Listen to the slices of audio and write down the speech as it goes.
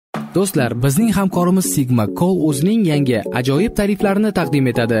Do'stlar, bizning hamkorimiz Sigmacall o'zining yangi ajoyib tariflarini taqdim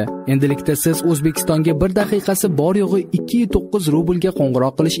etadi. Endilikda siz O'zbekistonga 1 daqiqasi bor yo'g'i 2.9 rublga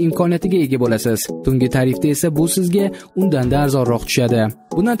qo'ng'iroq qilish imkoniyatiga ega bo'lasiz. Tungi tarifda esa bu sizga undanda arzonroq tushadi.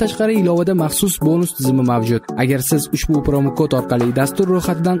 Bundan tashqari ilovada maxsus bonus tizimi mavjud. Agar siz ushbu promo kod orqali dastur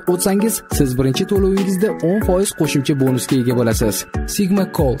ro'yxatidan o'tsangiz, siz birinchi to'lovingizda 10% qo'shimcha bonusga ega bo'lasiz.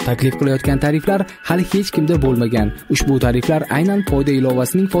 Sigmacall taklif qilayotgan tariflar hali hech kimda bo'lmagan. Ushbu tariflar aynan foyda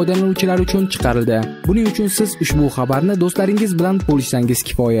ilovasining foydalanuvchilar uchun chiqarildi. Buning uchun siz ushbu xabarni do'stlaringiz bilan bo'lishsangiz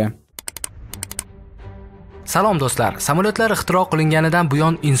kifoya. Salom do'stlar, samolyotlar ixtiro qilinganidan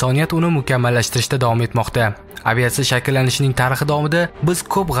buyon insoniyat uni mukammallashtirishda davom etmoqda. Aviatsiya shakllanishining tarixi davomida biz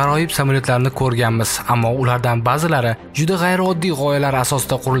ko'p g'aroyib samolyotlarni ko'rganmiz, ammo ulardan ba'zilari juda g'ayrioddiy g'oyalar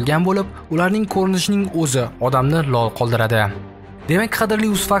asosida qurilgan bo'lib, ularning ko'rinishining o'zi odamni lol qoldiradi. Demak, qadrli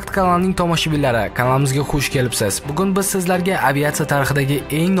Узфакт kanalining tomoshabinlari, kanalimizga xush kelibsiz. Bugun biz sizlarga aviatsiya tarixidagi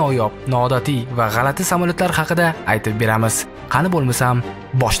eng noyob, noodatiy va g'alati samolyotlar haqida aytib beramiz. Qani bo'lmasam,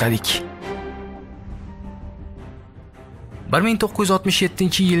 boshladik.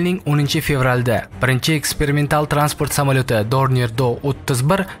 1967-yilning 10-fevralda birinchi eksperimental transport samolyoti Dornier Do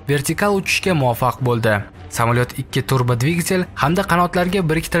 31 vertikal uchishga muvaffaq bo'ldi. Samolyot 2 turbo dvigatel hamda qanotlarga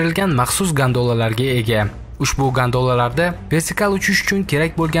biriktirilgan maxsus gondolalarga ega. Ushbu gondolalarda vertikal uchish uchun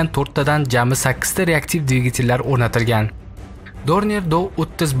kerak bo'lgan 4 tadan jami 8 ta reaktiv dvigatellar o'rnatilgan. Dornier Do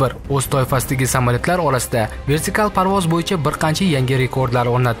 31 o'z toifasidagi samolyotlar orasida vertikal parvoz bo'yicha bir qancha yangi rekordlar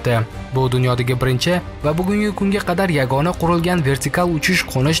o'rnatdi. Bu dunyodagi birinchi va bugungi kunga qadar yagona qurilgan vertikal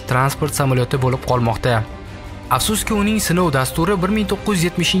uchish-qo'nish transport samolyoti bo'lib qolmoqda. Afsuski, uning sinov dasturi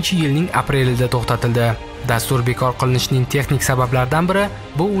 1970-yilning aprelida to'xtatildi. Dastur bekor qilinishining texnik sabablaridan biri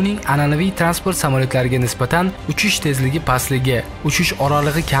bu uning an'anaviy transport samolyotlariga nisbatan uchish tezligi pastligi, uchish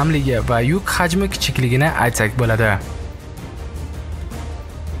oralig'i kamligi va yuk hajmi kichikligini aytsak bo'ladi.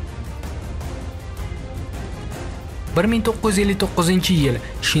 (1959-yil)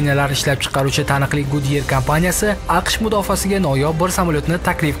 shinalar ishlab chiqaruvchi taniqli Goodyear kompaniyasi AQSh mudofaasiga noyob bir samolyotni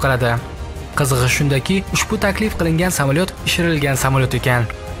taklif qiladi. Qizig'i shundaki, ushbu taklif qilingan samolyot ishirilgan samolyot ekan.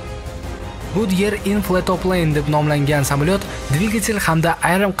 Goodyear Inflatoplane deb nomlangan samolyot dvigatel hamda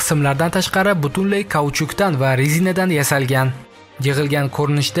ayrim qismlardan tashqari butunlay kauchukdan va rezinadan yasalgan. Yig'ilgan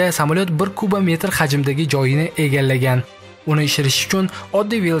ko'rinishda samolyot 1 kubometr hajmdagi joyini egallagan. Uni ishirish uchun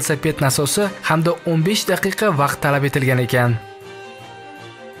oddiy velosiped nasosi hamda 15 daqiqa vaqt talab etilgan ekan.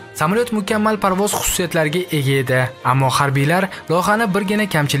 Samolyot mukammal parvoz xususiyatlariga ega edi, ammo harbiylar loyihani birgina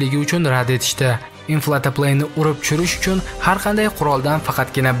kamchiligi uchun rad etishdi. Inflatoplane'ni urib tushirish uchun har qanday quroldan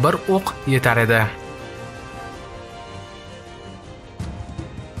faqatgina bir o'q yetar edi.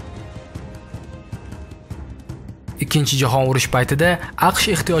 Ikkinchi jahon urushi paytida AQSh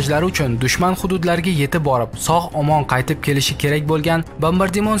ehtiyojlari uchun dushman hududlariga yetib borib, sog'-omon qaytib kelishi kerak bo'lgan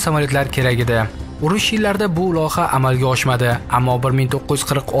bombardimon samolyotlar kerak edi. Urush yillarida bu loyiha amalga oshmadi, ammo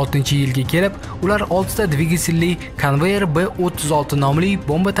 1946-yilga kelib, ular 6 ta dvigatelli Convair B-36 nomli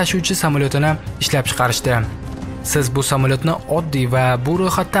bomba tashuvchi samolyotini ishlab chiqarishdi. Siz bu samolyotni oddiy va bu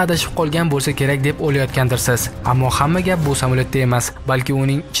ro'yxatda adashib qolgan bo'lsa kerak deb o'ylayotgandirsiz, ammo hamma gap bu samolyotda emas, balki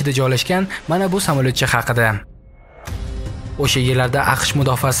uning ichida joylashgan mana bu samolyotcha haqida. O'sha yillarda AQSh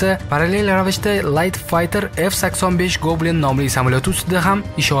mudofaasi parallel ravishda Light Fighter F-85 Goblin nomli samolyot ustida ham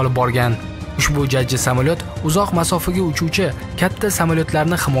ish olib borgan. Ushbu jajji samolyot uzoq masofaga uchuvchi katta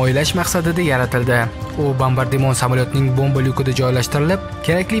samolyotlarni himoyalash maqsadida yaratildi. U bombardimon samolyotining bomba lyukida joylashtirilib,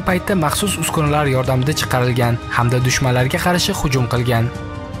 kerakli paytda maxsus uskunalar yordamida chiqarilgan hamda dushmanlarga qarshi hujum qilgan.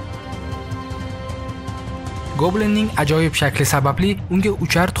 Goblinning ajoyib shakli sababli unga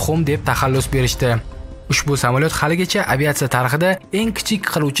uchar tuxum deb taxallus berishdi. Ushbu samolyot haligacha aviatsiya tarixida eng kichik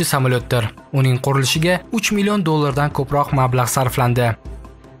qiruvchi samolyotdir. Uning qurilishiga 3 million dollardan ko'proq mablag' sarflandi.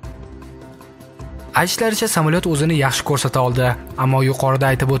 Aytishlaricha samolyot o'zini yaxshi ko'rsata oldi, ammo yuqorida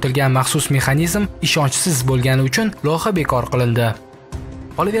aytib o'tilgan maxsus mexanizm ishonchsiz bo'lgani uchun loyiha bekor qilindi.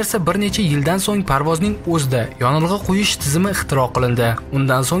 Qolaversa, bir necha yildan so'ng parvozning o'zida yonilg'i quyish tizimi ixtiro qilindi.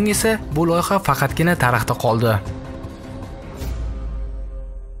 Undan so'ng esa bu loyiha faqatgina tarixda qoldi.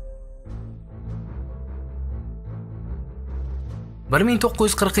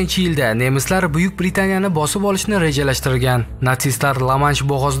 (1940-yilda nemislar Buyuk Britaniyani bosib olishni rejalashtirgan. Natsistlar La-Mansh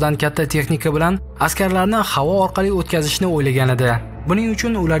bo'g'ozidan katta texnika bilan askarlarni havo orqali o'tkazishni o'ylagan edi. Buning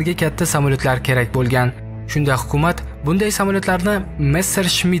uchun ularga katta samolyotlar kerak bo'lgan. Shunda hukumat bunday samolyotlarni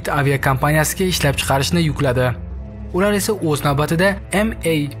Messerschmitt aviakompaniyasiga ishlab chiqarishni yukladi. Ular esa o'z navbatida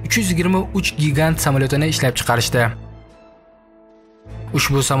MA-323 gigant samolyotini ishlab chiqarishdi.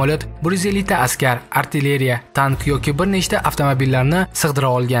 Ushbu samolyot 150 ta askar, artilleriya, tank yoki bir nechta avtomobillarni sig'dira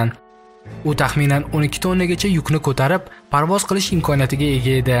olgan. U taxminan 12 tonnagacha yukni ko'tarib, parvoz qilish imkoniyatiga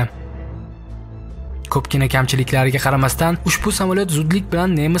ega edi. Ko'pgina kamchiliklariga qaramasdan, ushbu samolyot zudlik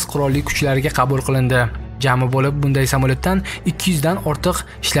bilan nemis qurolli kuchlariga qabul qilindi. Jami bo'lib bunday samolyotdan 200 dan ortiq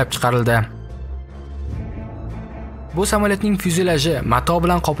ishlab chiqarildi. Bu samolyotning fyuzelaji mato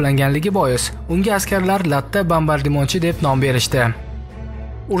bilan qoplanganligi bois, unga askarlar latta bombardimonchi deb nom berishdi.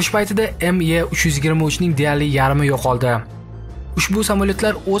 Urush paytida ME-323 ning deyarli yarmi yo'qoldi. Ushbu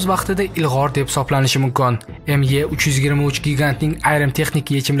samolyotlar o'z vaqtida ilg'or deb hisoblanishi mumkin. ME-323 gigantning ayrim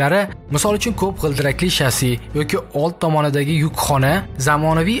texnik yechimlari, misol uchun ko'p g'ildirakli shassi yoki old tomonidagi yukxona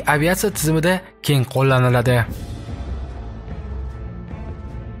zamonaviy aviatsiya tizimida keng qo'llaniladi.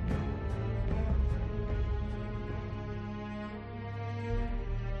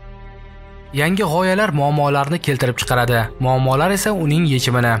 Yangi g'oyalar muammolarni keltirib chiqaradi, muammolar esa uning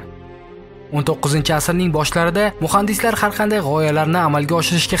yechimini. 19-asrning boshlarida muhandislar har qanday g'oyalarni amalga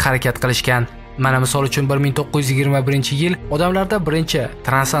oshirishga harakat qilishgan. Mana misol uchun 1921-yil odamlarda birinchi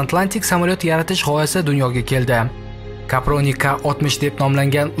transatlantik samolyot yaratish g'oyasi dunyoga keldi. Caproni K-60 deb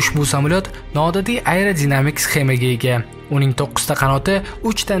nomlangan ushbu samolyot noodatiy aerodinamik sxemaga ega. Uning 9 ta qanoti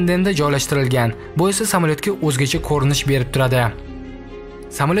 3 tandemda joylashtirilgan. Bu esa samolyotga o'zgacha ko'rinish berib turadi.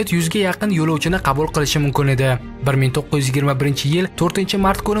 Samolyot 100 ga yaqin yo'lovchini qabul qilishi mumkin edi. 1921-yil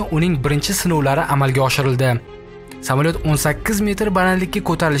 4-mart kuni uning birinchi sinovlari amalga oshirildi. Samolyot 18 metr balandlikka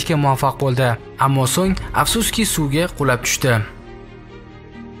ko'tarilishga muvaffaq bo'ldi, ammo so'ng afsuski suvga qulab tushdi.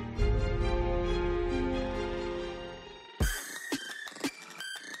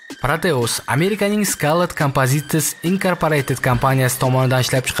 Proteus Amerikaning Scarlet Composites Incorporated kompaniyasi tomonidan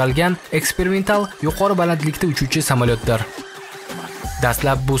ishlab chiqarilgan eksperimental yuqori balandlikda uchuvchi samolyotdir.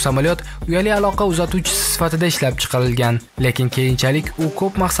 Dastlab bu samolyot uyali aloqa uzatuvchisi sifatida ishlab chiqarilgan, lekin keyinchalik u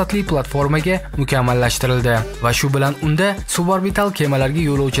ko'p maqsadli platformaga mukammallashtirildi va shu bilan unda suborbital kemalarga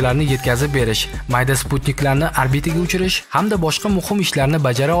yo'lovchilarni yetkazib berish, mayda sputniklarni orbitaga uchirish hamda boshqa muhim ishlarni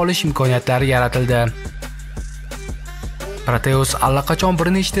bajara olish imkoniyatlari yaratildi. Proteus allaqachon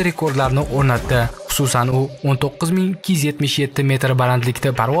bir nechta rekordlarni o'rnatdi. Xususan, u 19277 metr balandlikda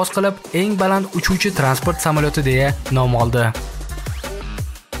parvoz qilib, eng baland uchuvchi transport samolyoti deya nom oldi.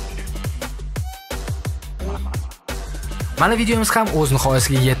 Mana videomiz ham o'z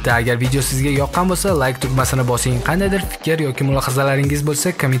nihoyasiga yetdi. Agar video sizga yoqqan bo'lsa, like tugmasini bosing. Qandaydir fikr yoki mulohazalaringiz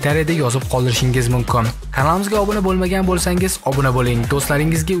bo'lsa, kommentariyada yozib qoldirishingiz mumkin. Kanalimizga obuna bo'lmagan bo'lsangiz, obuna bo'ling.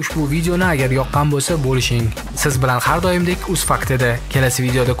 Do'stlaringizga ushbu videoni agar yoqqan bo'lsa, bo'lishing. Siz bilan har doimdek Узфакт edi. Kelasi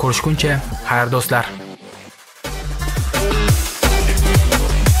videoda ko'rishguncha, xayr do'stlar.